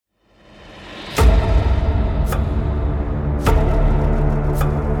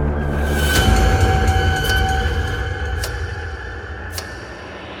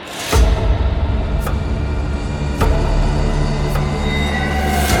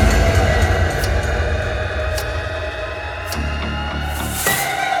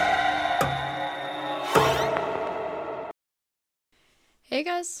Hey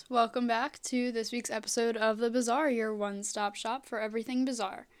guys, welcome back to this week's episode of the Bazaar, your one-stop shop for everything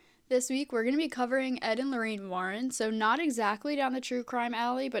bizarre. This week we're going to be covering Ed and Lorraine Warren, so not exactly down the true crime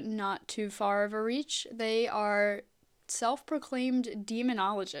alley, but not too far of a reach. They are self-proclaimed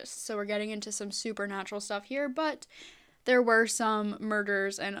demonologists, so we're getting into some supernatural stuff here, but there were some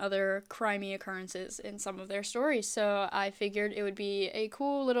murders and other crimey occurrences in some of their stories, so I figured it would be a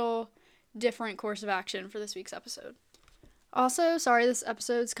cool little different course of action for this week's episode. Also, sorry this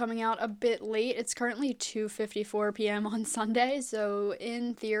episode's coming out a bit late. It's currently 2:54 p.m. on Sunday, so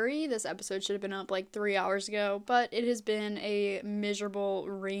in theory, this episode should have been up like 3 hours ago, but it has been a miserable,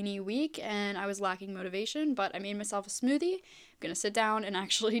 rainy week, and I was lacking motivation, but I made myself a smoothie. I'm gonna sit down and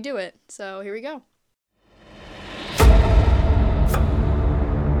actually do it. So here we go.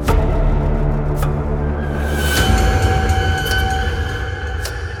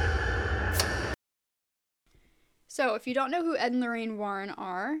 So, if you don't know who Ed and Lorraine Warren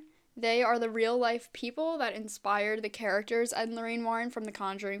are, they are the real-life people that inspired the characters Ed and Lorraine Warren from the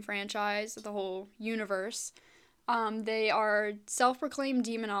Conjuring franchise, the whole universe. They are self-proclaimed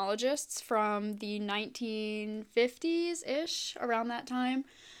demonologists from the 1950s-ish, around that time.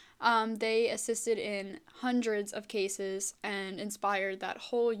 They assisted in hundreds of cases and inspired that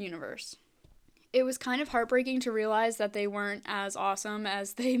whole universe. It was kind of heartbreaking to realize that they weren't as awesome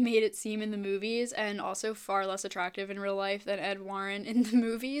as they made it seem in the movies, and also far less attractive in real life than Ed Warren in the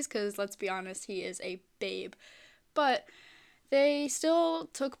movies, because let's be honest, he is a babe. But they still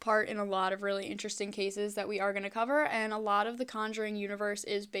took part in a lot of really interesting cases that we are going to cover, and a lot of the Conjuring universe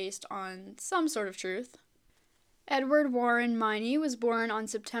is based on some sort of truth. Edward Warren Miney was born on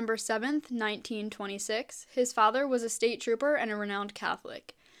September 7th, 1926. His father was a state trooper and a renowned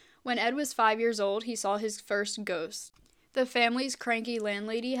Catholic. When Ed was 5 years old, he saw his first ghost. The family's cranky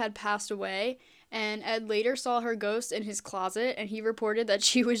landlady had passed away, and Ed later saw her ghost in his closet, and he reported that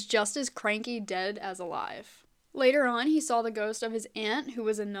she was just as cranky dead as alive. Later on, he saw the ghost of his aunt, who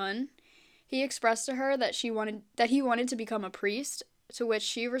was a nun. He expressed to her that he wanted to become a priest, to which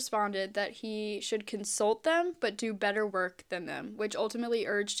she responded that he should consult them, but do better work than them, which ultimately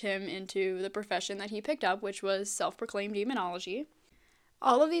urged him into the profession that he picked up, which was self-proclaimed demonology.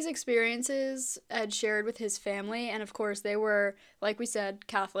 All of these experiences Ed shared with his family, and of course they were, like we said,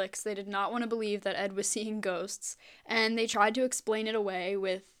 Catholics. They did not want to believe that Ed was seeing ghosts, and they tried to explain it away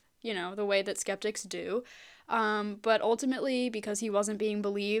with, the way that skeptics do. But ultimately, because he wasn't being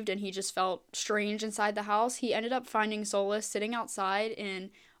believed and he just felt strange inside the house, he ended up finding solace sitting outside in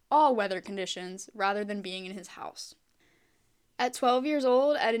all weather conditions rather than being in his house. At 12 years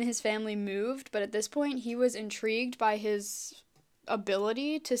old, Ed and his family moved, but at this point he was intrigued by his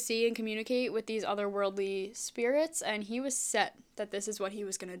ability to see and communicate with these otherworldly spirits, and he was set that this is what he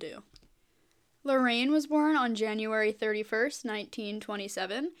was going to do. Lorraine was born on January 31st,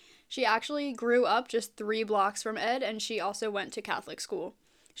 1927. She actually grew up just 3 blocks from Ed, and she also went to Catholic school.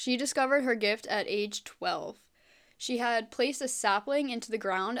 She discovered her gift at age 12. She had placed a sapling into the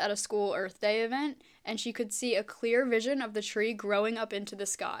ground at a school Earth Day event, and she could see a clear vision of the tree growing up into the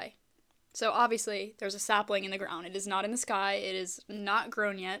sky. So obviously, there's a sapling in the ground. It is not in the sky. It is not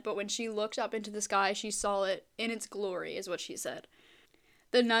grown yet, but when she looked up into the sky, she saw it in its glory, is what she said.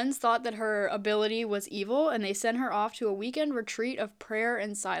 The nuns thought that her ability was evil, and they sent her off to a weekend retreat of prayer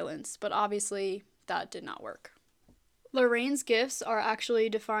and silence, but obviously, that did not work. Lorraine's gifts are actually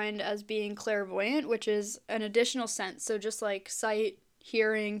defined as being clairvoyant, which is an additional sense, so just like sight,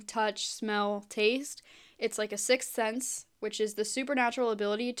 hearing, touch, smell, taste, it's like a sixth sense, which is the supernatural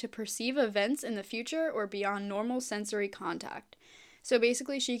ability to perceive events in the future or beyond normal sensory contact. So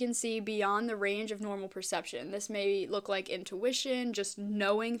basically, she can see beyond the range of normal perception. This may look like intuition, just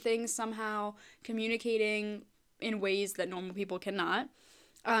knowing things somehow, communicating in ways that normal people cannot.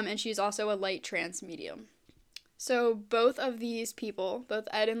 And she's also a light trance medium. So both of these people, both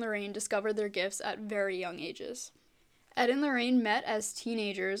Ed and Lorraine, discovered their gifts at very young ages. Ed and Lorraine met as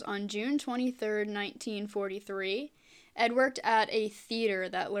teenagers on June 23rd, 1943. Ed worked at a theater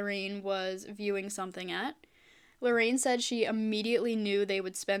that Lorraine was viewing something at. Lorraine said she immediately knew they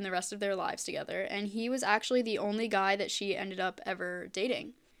would spend the rest of their lives together, and he was actually the only guy that she ended up ever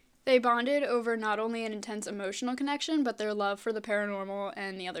dating. They bonded over not only an intense emotional connection, but their love for the paranormal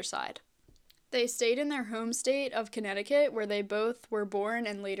and the other side. They stayed in their home state of Connecticut, where they both were born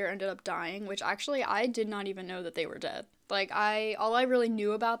and later ended up dying, which actually I did not even know that they were dead. All I really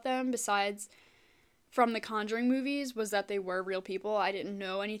knew about them, besides from the Conjuring movies, was that they were real people. I didn't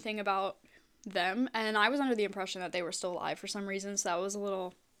know anything about them, and I was under the impression that they were still alive for some reason, so that was a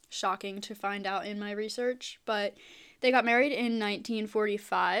little shocking to find out in my research. But they got married in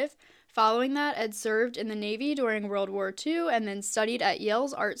 1945. Following that, Ed served in the Navy during World War II and then studied at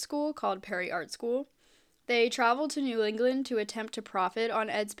Yale's art school called Perry Art School. They traveled to New England to attempt to profit on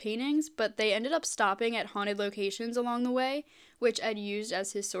Ed's paintings, but they ended up stopping at haunted locations along the way, which Ed used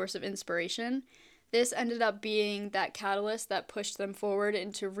as his source of inspiration. This ended up being that catalyst that pushed them forward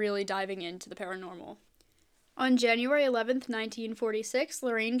into really diving into the paranormal. On January 11th, 1946,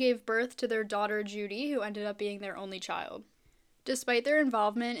 Lorraine gave birth to their daughter Judy, who ended up being their only child. Despite their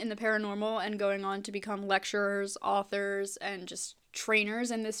involvement in the paranormal and going on to become lecturers, authors, and just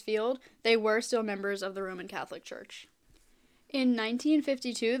trainers in this field, they were still members of the Roman Catholic Church. In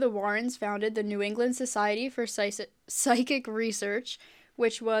 1952, the Warrens founded the New England Society for Psychic Research,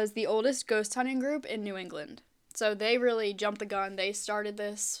 which was the oldest ghost hunting group in New England. So they really jumped the gun. They started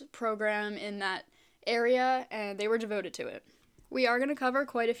this program in that area, and they were devoted to it. We are going to cover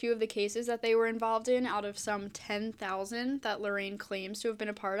quite a few of the cases that they were involved in out of some 10,000 that Lorraine claims to have been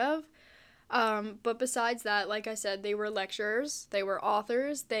a part of. But besides that, like I said, they were lecturers, they were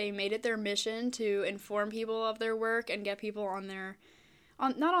authors, they made it their mission to inform people of their work and get people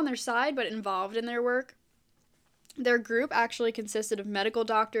not on their side, but involved in their work. Their group actually consisted of medical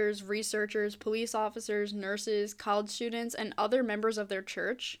doctors, researchers, police officers, nurses, college students, and other members of their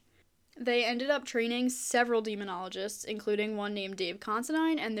church. They ended up training several demonologists, including one named Dave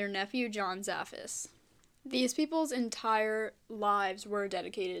Considine and their nephew John Zaffis. These people's entire lives were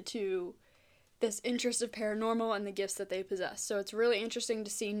dedicated to this interest of paranormal and the gifts that they possess. So it's really interesting to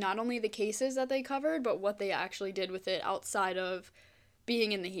see not only the cases that they covered, but what they actually did with it outside of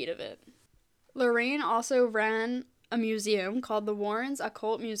being in the heat of it. Lorraine also ran a museum called the Warrens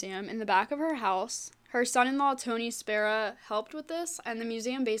Occult Museum in the back of her house. Her son-in-law, Tony Spera, helped with this, and the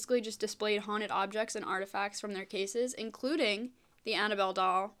museum basically just displayed haunted objects and artifacts from their cases, including the Annabelle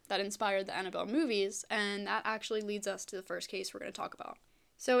doll that inspired the Annabelle movies, and that actually leads us to the first case we're going to talk about.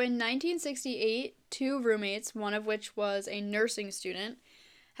 So in 1968, two roommates, one of which was a nursing student,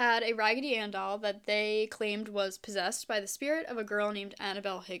 had a Raggedy Ann doll that they claimed was possessed by the spirit of a girl named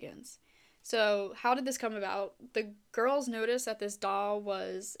Annabelle Higgins. So how did this come about? The girls noticed that this doll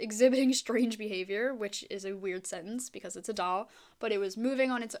was exhibiting strange behavior, which is a weird sentence because it's a doll, but it was moving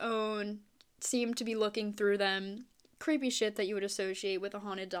on its own, seemed to be looking through them, creepy shit that you would associate with a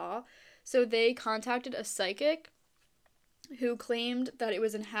haunted doll. So they contacted a psychic who claimed that it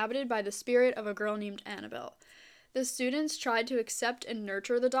was inhabited by the spirit of a girl named Annabelle. The students tried to accept and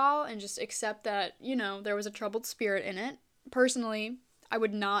nurture the doll and just accept that, there was a troubled spirit in it. Personally, I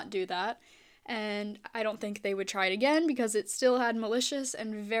would not do that, and I don't think they would try it again because it still had malicious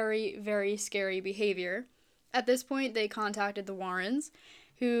and very, very scary behavior. At this point, they contacted the Warrens,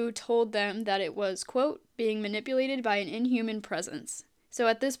 who told them that it was, quote, being manipulated by an inhuman presence. So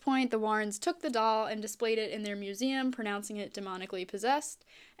at this point, the Warrens took the doll and displayed it in their museum, pronouncing it demonically possessed,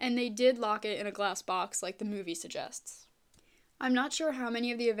 and they did lock it in a glass box like the movie suggests. I'm not sure how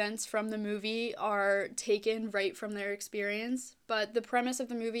many of the events from the movie are taken right from their experience, but the premise of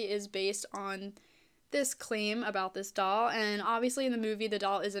the movie is based on this claim about this doll, and obviously in the movie the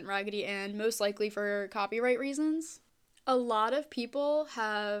doll isn't Raggedy Ann, most likely for copyright reasons. A lot of people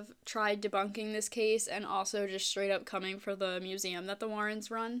have tried debunking this case and also just straight up coming for the museum that the Warrens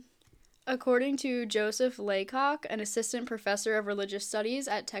run. According to Joseph Laycock, an assistant professor of religious studies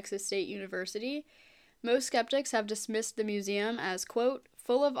at Texas State University, most skeptics have dismissed the museum as, quote,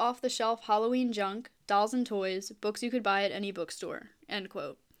 full of off-the-shelf Halloween junk, dolls and toys, books you could buy at any bookstore, end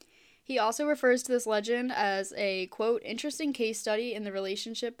quote. He also refers to this legend as a, quote, interesting case study in the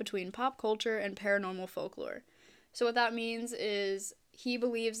relationship between pop culture and paranormal folklore. So what that means is he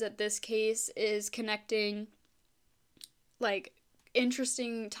believes that this case is connecting,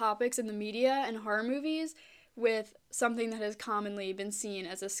 interesting topics in the media and horror movies with something that has commonly been seen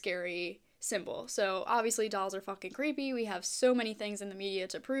as a scary symbol. So obviously dolls are fucking creepy. We have so many things in the media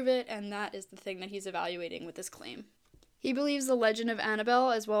to prove it, and that is the thing that he's evaluating with this claim. He believes the legend of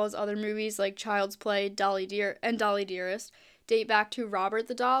Annabelle, as well as other movies like Child's Play, Dolly Dearest, date back to Robert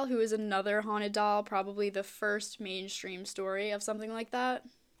the Doll, who is another haunted doll, probably the first mainstream story of something like that.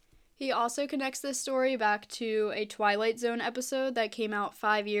 He also connects this story back to a Twilight Zone episode that came out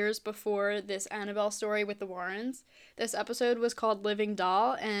 5 years before this Annabelle story with the Warrens. This episode was called Living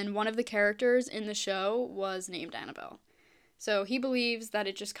Doll, and one of the characters in the show was named Annabelle. So he believes that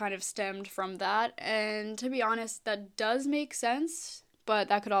it just kind of stemmed from that, and to be honest, that does make sense, but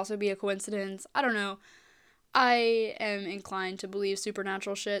that could also be a coincidence. I don't know. I am inclined to believe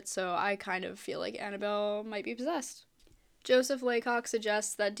supernatural shit, so I kind of feel like Annabelle might be possessed. Joseph Laycock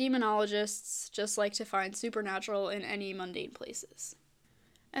suggests that demonologists just like to find supernatural in any mundane places.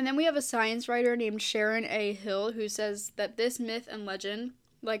 And then we have a science writer named Sharon A. Hill who says that this myth and legend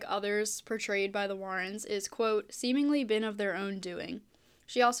like others portrayed by the Warrens, is, quote, seemingly been of their own doing.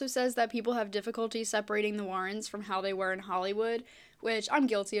 She also says that people have difficulty separating the Warrens from how they were in Hollywood, which I'm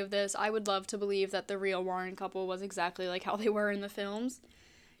guilty of this. I would love to believe that the real Warren couple was exactly like how they were in the films.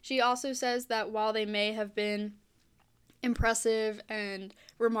 She also says that while they may have been impressive and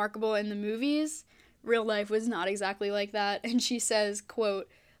remarkable in the movies, real life was not exactly like that. And she says, quote,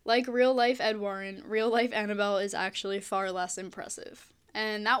 like real life Ed Warren, real life Annabelle is actually far less impressive.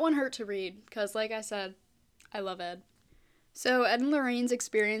 And that one hurt to read, because like I said, I love Ed. So Ed and Lorraine's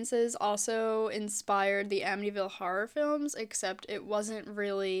experiences also inspired the Amityville horror films, except it wasn't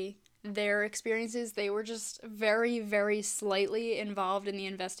really their experiences. They were just very, very slightly involved in the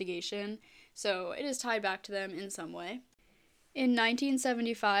investigation, so it is tied back to them in some way. In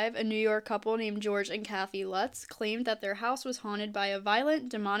 1975, a New York couple named George and Kathy Lutz claimed that their house was haunted by a violent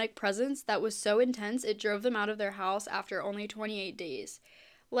demonic presence that was so intense it drove them out of their house after only 28 days.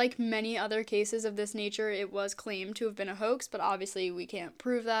 Like many other cases of this nature, it was claimed to have been a hoax, but obviously we can't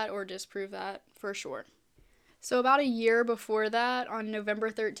prove that or disprove that for sure. So about a year before that, on November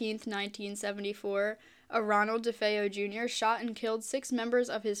 13th, 1974, a Ronald DeFeo Jr. shot and killed 6 members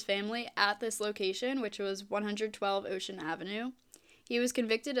of his family at this location, which was 112 Ocean Avenue. He was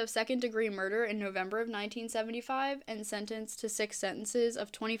convicted of second-degree murder in November of 1975 and sentenced to 6 sentences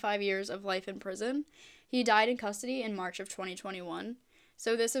of 25 years of life in prison. He died in custody in March of 2021.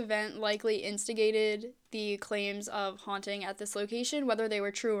 So this event likely instigated the claims of haunting at this location. Whether they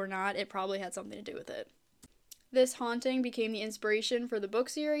were true or not, it probably had something to do with it. This haunting became the inspiration for the book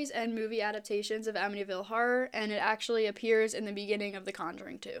series and movie adaptations of Amityville Horror, and it actually appears in the beginning of The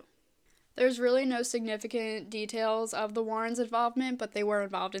Conjuring 2. There's really no significant details of the Warrens' involvement, but they were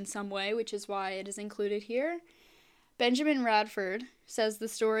involved in some way, which is why it is included here. Benjamin Radford says the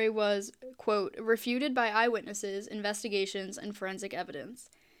story was, quote, refuted by eyewitnesses, investigations, and forensic evidence.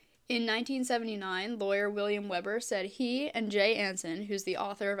 In 1979, lawyer William Weber said he and Jay Anson, who's the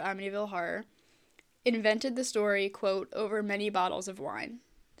author of Amityville Horror, invented the story, quote, over many bottles of wine.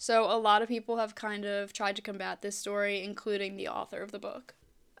 So a lot of people have kind of tried to combat this story, including the author of the book.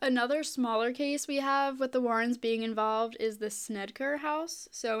 Another smaller case we have with the Warrens being involved is the Snedker house.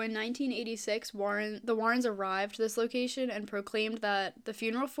 So in 1986, the Warrens arrived to this location and proclaimed that the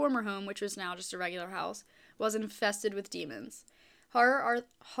funeral former home, which was now just a regular house, was infested with demons. Horror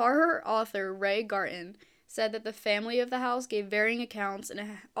author Ray Garton said that the family of the house gave varying accounts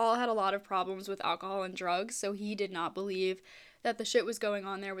and all had a lot of problems with alcohol and drugs, so he did not believe that the shit was going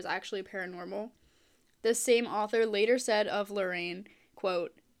on there was actually paranormal. This same author later said of Lorraine,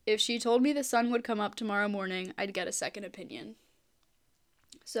 quote, if she told me the sun would come up tomorrow morning, I'd get a second opinion.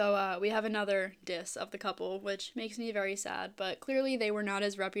 So we have another diss of the couple, which makes me very sad, but clearly they were not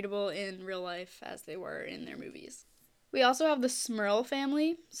as reputable in real life as they were in their movies. We also have the Smurl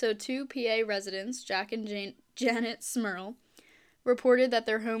family. So 2 PA residents, Jack and Janet Smurl, reported that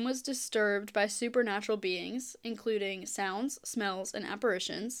their home was disturbed by supernatural beings, including sounds, smells, and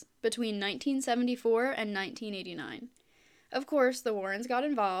apparitions, between 1974 and 1989. Of course, the Warrens got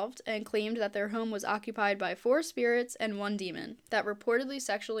involved and claimed that their home was occupied by 4 spirits and 1 demon that reportedly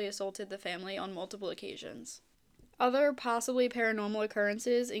sexually assaulted the family on multiple occasions. Other possibly paranormal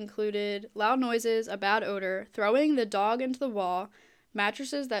occurrences included loud noises, a bad odor, throwing the dog into the wall,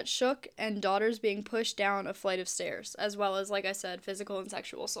 mattresses that shook, and daughters being pushed down a flight of stairs, as well as, like I said, physical and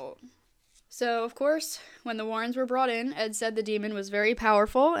sexual assault. So, of course, when the Warrens were brought in, Ed said the demon was very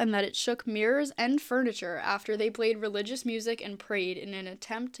powerful and that it shook mirrors and furniture after they played religious music and prayed in an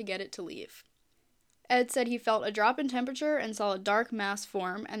attempt to get it to leave. Ed said he felt a drop in temperature and saw a dark mass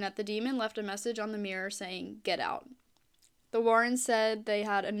form, and that the demon left a message on the mirror saying, "Get out." The Warrens said they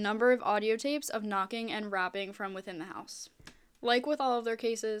had a number of audio tapes of knocking and rapping from within the house. Like with all of their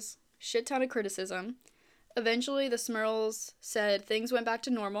cases, shit ton of criticism. Eventually, the Smurls said things went back to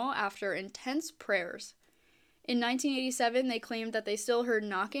normal after intense prayers. In 1987, they claimed that they still heard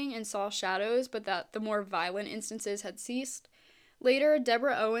knocking and saw shadows, but that the more violent instances had ceased. Later,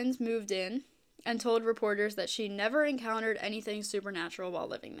 Deborah Owens moved in and told reporters that she never encountered anything supernatural while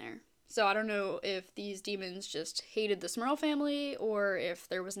living there. So I don't know if these demons just hated the Smurl family or if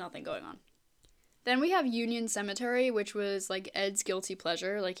there was nothing going on. Then we have Union Cemetery, which was like Ed's guilty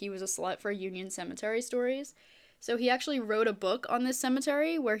pleasure. Like, he was a slut for Union Cemetery stories. So he actually wrote a book on this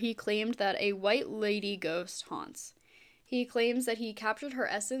cemetery where he claimed that a white lady ghost haunts. He claims that he captured her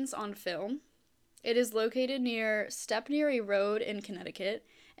essence on film. It is located near Stepney Road in Connecticut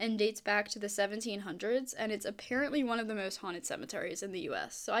and dates back to the 1700s, and it's apparently one of the most haunted cemeteries in the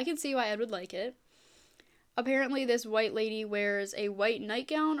US. So I can see why Ed would like it. Apparently, this white lady wears a white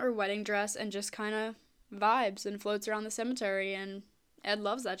nightgown or wedding dress and just kind of vibes and floats around the cemetery, and Ed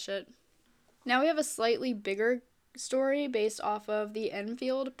loves that shit. Now we have a slightly bigger story based off of the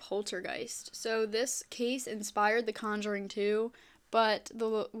Enfield poltergeist. So this case inspired The Conjuring 2, but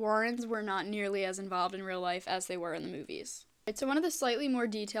the Warrens were not nearly as involved in real life as they were in the movies. So one of the slightly more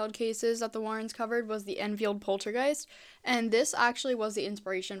detailed cases that the Warrens covered was the Enfield poltergeist, and this actually was the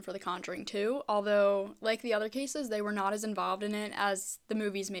inspiration for The Conjuring 2, although, like the other cases, they were not as involved in it as the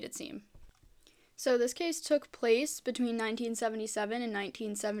movies made it seem. So this case took place between 1977 and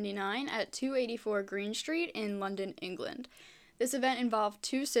 1979 at 284 Green Street in London, England. This event involved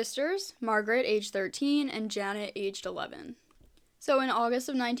two sisters, Margaret, aged 13, and Janet, aged 11. So in August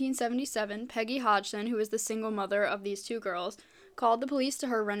of 1977, Peggy Hodgson, who was the single mother of these two girls, called the police to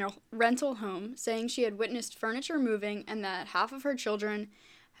her rental home, saying she had witnessed furniture moving and that half of her children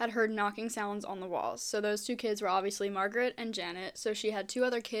had heard knocking sounds on the walls. So those two kids were obviously Margaret and Janet, so she had two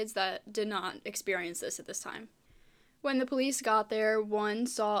other kids that did not experience this at this time. When the police got there, one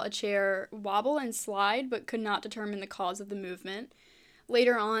saw a chair wobble and slide but could not determine the cause of the movement.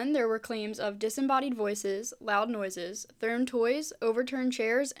 Later on, there were claims of disembodied voices, loud noises, thrown toys, overturned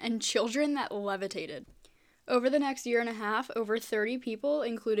chairs, and children that levitated. Over the next year and a half, over 30 people,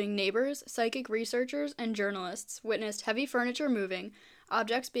 including neighbors, psychic researchers, and journalists, witnessed heavy furniture moving,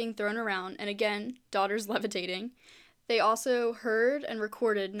 objects being thrown around, and again, daughters levitating. They also heard and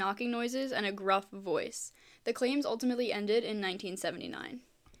recorded knocking noises and a gruff voice. The claims ultimately ended in 1979.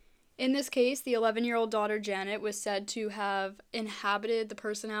 In this case, the 11-year-old daughter Janet was said to have inhabited the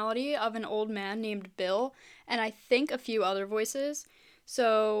personality of an old man named Bill, and I think a few other voices.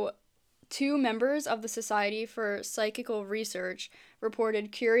 So, two members of the Society for Psychical Research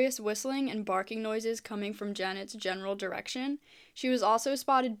reported curious whistling and barking noises coming from Janet's general direction. She was also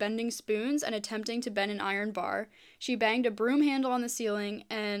spotted bending spoons and attempting to bend an iron bar. She banged a broom handle on the ceiling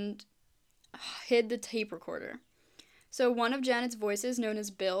and hid the tape recorder. So one of Janet's voices, known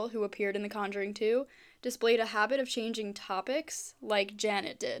as Bill, who appeared in The Conjuring 2, displayed a habit of changing topics like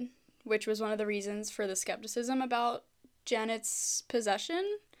Janet did, which was one of the reasons for the skepticism about Janet's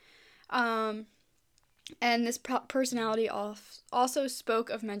possession. And this personality also spoke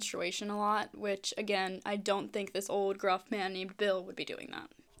of menstruation a lot, which, again, I don't think this old gruff man named Bill would be doing that.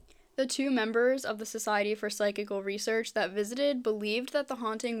 The two members of the Society for Psychical Research that visited believed that the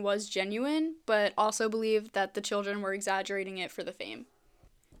haunting was genuine, but also believed that the children were exaggerating it for the fame.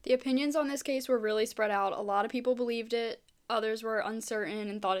 The opinions on this case were really spread out. A lot of people believed it, others were uncertain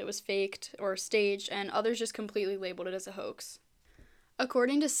and thought it was faked or staged, and others just completely labeled it as a hoax.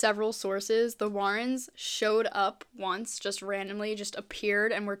 According to several sources, the Warrens showed up once, just randomly, just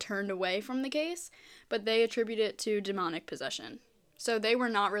appeared and were turned away from the case, but they attribute it to demonic possession. So they were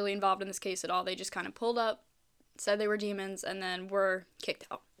not really involved in this case at all. They just kind of pulled up, said they were demons, and then were kicked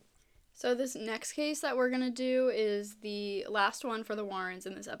out. So this next case that we're going to do is the last one for the Warrens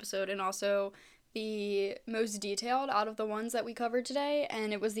in this episode, and also the most detailed out of the ones that we covered today,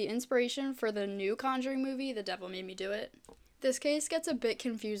 and it was the inspiration for the new Conjuring movie, The Devil Made Me Do It. This case gets a bit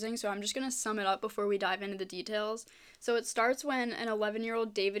confusing, so I'm just going to sum it up before we dive into the details. So it starts when an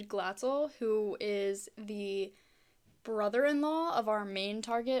 11-year-old David Glatzel, who is the brother-in-law of our main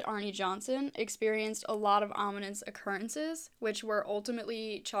target, Arne Johnson, experienced a lot of ominous occurrences, which were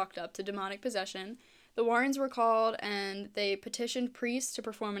ultimately chalked up to demonic possession. The Warrens were called, and they petitioned priests to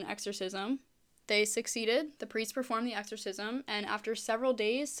perform an exorcism. They succeeded. The priests performed the exorcism, and after several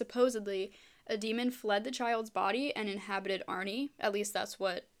days, supposedly, a demon fled the child's body and inhabited Arne. At least that's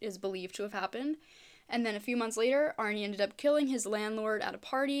what is believed to have happened. And then a few months later, Arne ended up killing his landlord at a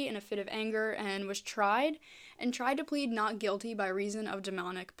party in a fit of anger and was tried to plead not guilty by reason of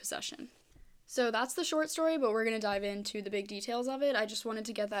demonic possession. So that's the short story, but we're going to dive into the big details of it. I just wanted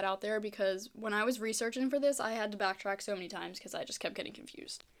to get that out there because when I was researching for this, I had to backtrack so many times because I just kept getting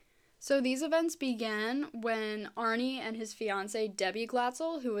confused. So these events began when Arne and his fiancée Debbie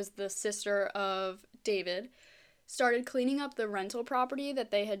Glatzel, who was the sister of David, started cleaning up the rental property that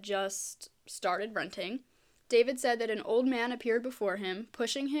they had just started renting. David said that an old man appeared before him,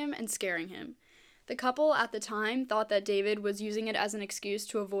 pushing him and scaring him. The couple at the time thought that David was using it as an excuse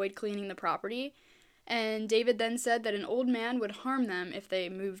to avoid cleaning the property, and David then said that an old man would harm them if they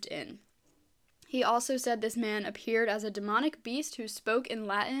moved in. He also said this man appeared as a demonic beast who spoke in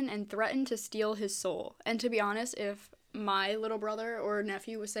Latin and threatened to steal his soul. And to be honest, if my little brother or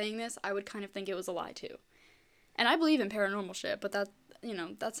nephew was saying this, I would kind of think it was a lie too. And I believe in paranormal shit, but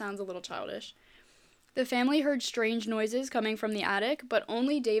that sounds a little childish. The family heard strange noises coming from the attic, but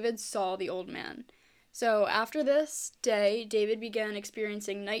only David saw the old man. So after this day, David began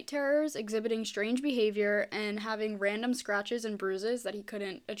experiencing night terrors, exhibiting strange behavior, and having random scratches and bruises that he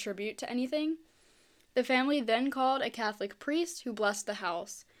couldn't attribute to anything. The family then called a Catholic priest who blessed the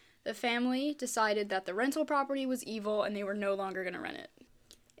house. The family decided that the rental property was evil and they were no longer going to rent it.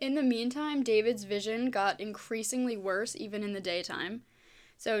 In the meantime, David's vision got increasingly worse even in the daytime.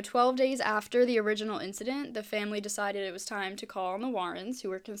 So 12 days after the original incident, the family decided it was time to call on the Warrens, who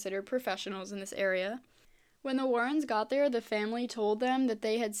were considered professionals in this area. When the Warrens got there, the family told them that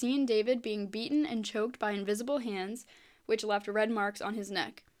they had seen David being beaten and choked by invisible hands, which left red marks on his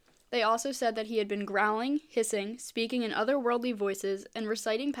neck. They also said that he had been growling, hissing, speaking in otherworldly voices, and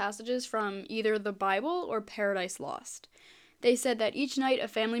reciting passages from either the Bible or Paradise Lost. They said that each night a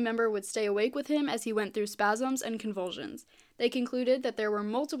family member would stay awake with him as he went through spasms and convulsions. They concluded that there were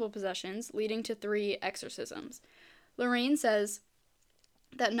multiple possessions, leading to 3 exorcisms. Lorraine says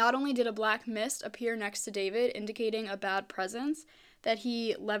that not only did a black mist appear next to David, indicating a bad presence, that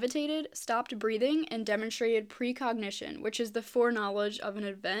he levitated, stopped breathing, and demonstrated precognition, which is the foreknowledge of an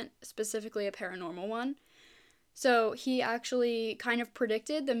event, specifically a paranormal one. So he actually kind of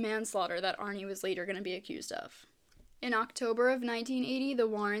predicted the manslaughter that Arne was later going to be accused of. In October of 1980, the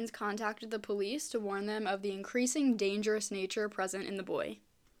Warrens contacted the police to warn them of the increasing dangerous nature present in the boy.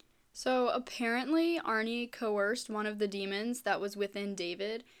 So apparently, Arne coerced one of the demons that was within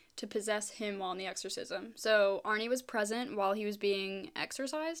David to possess him while in the exorcism. So Arne was present while he was being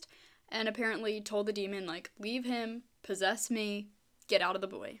exorcised, and apparently told the demon, leave him, possess me, get out of the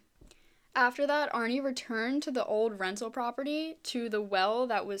boy. After that, Arne returned to the old rental property, to the well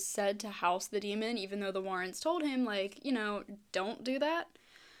that was said to house the demon, even though the Warrens told him, don't do that.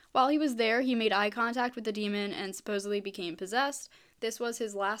 While he was there, he made eye contact with the demon and supposedly became possessed. This was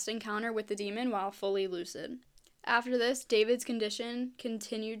his last encounter with the demon while fully lucid. After this, David's condition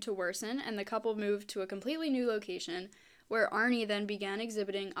continued to worsen, and the couple moved to a completely new location, where Arne then began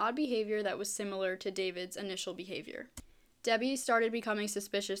exhibiting odd behavior that was similar to David's initial behavior. Debbie started becoming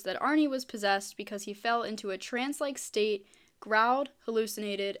suspicious that Arne was possessed because he fell into a trance-like state, growled,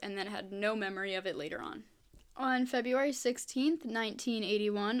 hallucinated, and then had no memory of it later on. On February 16th,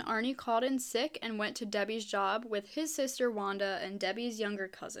 1981, Arne called in sick and went to Debbie's job with his sister Wanda and Debbie's younger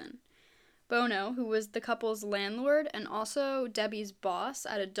cousin. Bono, who was the couple's landlord and also Debbie's boss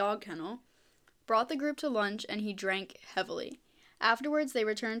at a dog kennel, brought the group to lunch and he drank heavily. Afterwards, they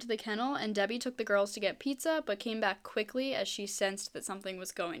returned to the kennel, and Debbie took the girls to get pizza, but came back quickly as she sensed that something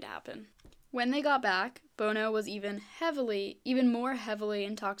was going to happen. When they got back, Bono was even more heavily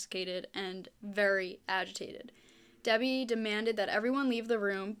intoxicated and very agitated. Debbie demanded that everyone leave the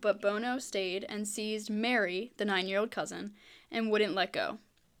room, but Bono stayed and seized Mary, the 9-year-old cousin, and wouldn't let go.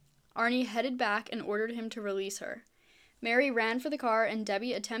 Arne headed back and ordered him to release her. Mary ran for the car, and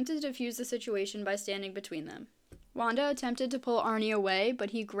Debbie attempted to defuse the situation by standing between them. Wanda attempted to pull Arne away, but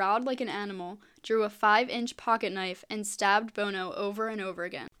he growled like an animal, drew a 5-inch pocket knife, and stabbed Bono over and over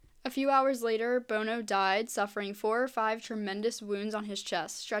again. A few hours later, Bono died, suffering 4 or 5 tremendous wounds on his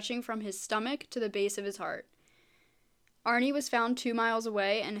chest, stretching from his stomach to the base of his heart. Arne was found 2 miles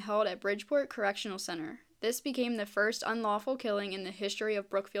away and held at Bridgeport Correctional Center. This became the first unlawful killing in the history of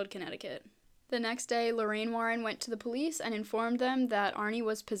Brookfield, Connecticut. The next day, Lorraine Warren went to the police and informed them that Arne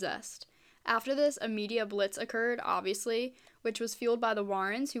was possessed. After this, a media blitz occurred, obviously, which was fueled by the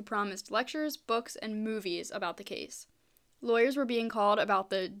Warrens, who promised lectures, books, and movies about the case. Lawyers were being called about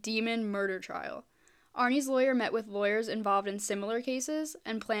the demon murder trial. Arne's lawyer met with lawyers involved in similar cases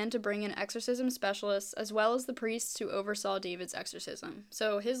and planned to bring in exorcism specialists as well as the priests who oversaw David's exorcism.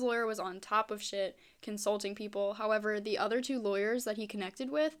 So his lawyer was on top of shit, consulting people. However, the other 2 lawyers that he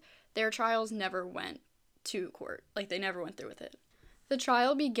connected with, their trials never went to court. They never went through with it. The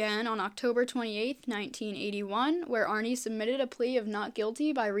trial began on October 28, 1981, where Arne submitted a plea of not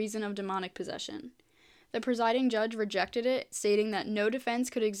guilty by reason of demonic possession. The presiding judge rejected it, stating that no defense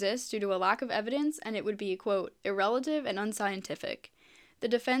could exist due to a lack of evidence and it would be, quote, irrelative and unscientific. The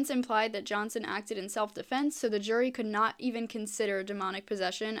defense implied that Johnson acted in self-defense, so the jury could not even consider demonic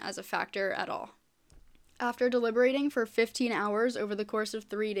possession as a factor at all. After deliberating for 15 hours over the course of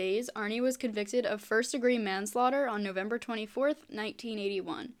 3 days, Arne was convicted of first-degree manslaughter on November 24,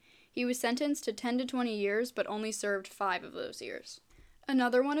 1981. He was sentenced to 10 to 20 years, but only served 5 of those years.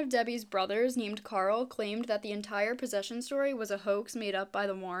 Another one of Debbie's brothers, named Carl, claimed that the entire possession story was a hoax made up by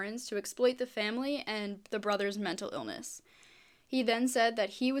the Warrens to exploit the family and the brothers' mental illness. He then said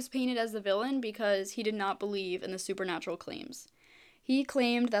that he was painted as the villain because he did not believe in the supernatural claims. He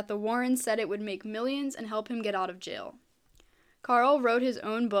claimed that the Warrens said it would make millions and help him get out of jail. Carl wrote his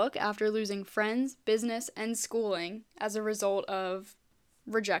own book after losing friends, business, and schooling as a result of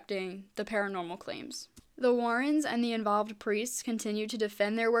rejecting the paranormal claims. The Warrens and the involved priests continued to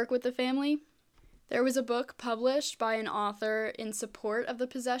defend their work with the family. There was a book published by an author in support of the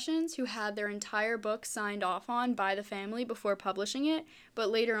possessions who had their entire book signed off on by the family before publishing it, but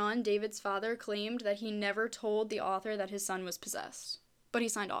later on, David's father claimed that he never told the author that his son was possessed. But he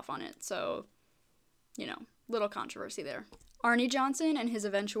signed off on it, so, little controversy there. Arne Johnson and his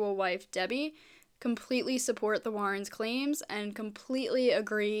eventual wife, Debbie, completely support the Warrens' claims and completely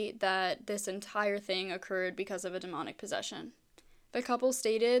agree that this entire thing occurred because of a demonic possession. The couple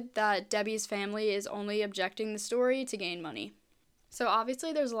stated that Debbie's family is only objecting the story to gain money. So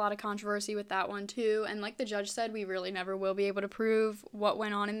obviously there's a lot of controversy with that one too, and like the judge said, we really never will be able to prove what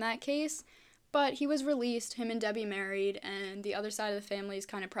went on in that case, but he was released, him and Debbie married, and the other side of the family is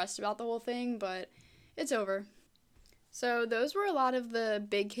kind of pressed about the whole thing, but it's over. So those were a lot of the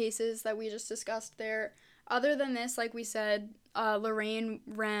big cases that we just discussed there. Other than this, like we said, Lorraine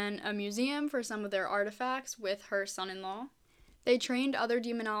ran a museum for some of their artifacts with her son-in-law. They trained other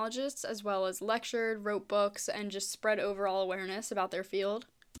demonologists as well as lectured, wrote books, and just spread overall awareness about their field.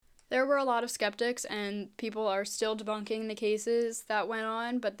 There were a lot of skeptics, and people are still debunking the cases that went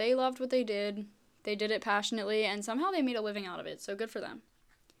on, but they loved what they did it passionately, and somehow they made a living out of it, so good for them.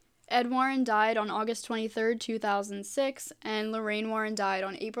 Ed Warren died on August 23, 2006, and Lorraine Warren died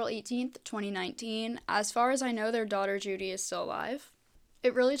on April 18, 2019. As far as I know, their daughter Judy is still alive.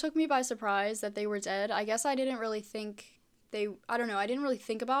 It really took me by surprise that they were dead. I guess I didn't really think I didn't really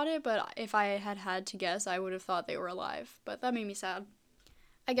think about it, but if I had to guess, I would have thought they were alive, but that made me sad.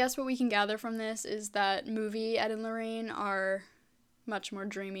 I guess what we can gather from this is that movie Ed and Lorraine are much more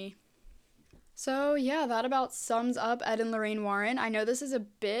dreamy. So yeah, that about sums up Ed and Lorraine Warren. I know this is a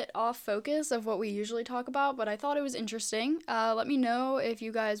bit off focus of what we usually talk about, but I thought it was interesting. Let me know if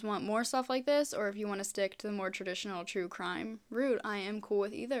you guys want more stuff like this, or if you want to stick to the more traditional true crime route. I am cool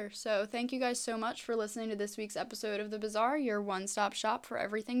with either. So thank you guys so much for listening to this week's episode of The Bazaar, your one-stop shop for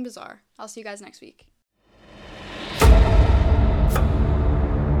everything Bazaar. I'll see you guys next week.